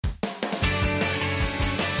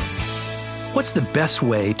What's the best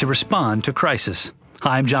way to respond to crisis?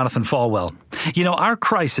 Hi, I'm Jonathan Falwell. Our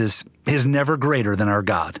crisis is never greater than our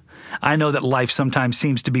God. I know that life sometimes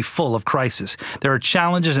seems to be full of crisis. There are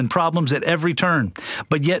challenges and problems at every turn.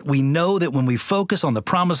 But yet we know that when we focus on the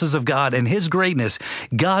promises of God and His greatness,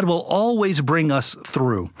 God will always bring us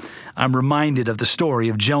through. I'm reminded of the story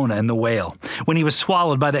of Jonah and the whale. When he was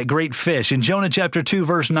swallowed by that great fish, in Jonah chapter 2,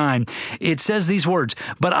 verse 9, it says these words,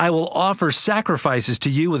 "But I will offer sacrifices to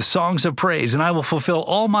you with songs of praise, and I will fulfill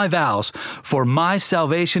all my vows, for my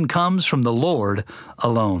salvation comes from the Lord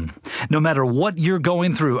alone." No matter what you're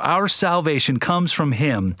going through, our salvation comes from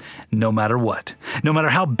Him, no matter what. No matter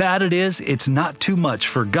how bad it is, it's not too much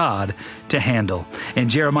for God to handle. In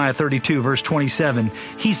Jeremiah 32, verse 27,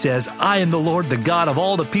 He says, "I am the Lord, the God of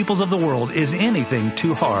all the peoples of the world. Is anything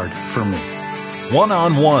too hard for me?"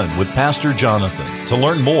 One-on-one with Pastor Jonathan. To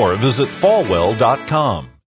learn more, visit falwell.com.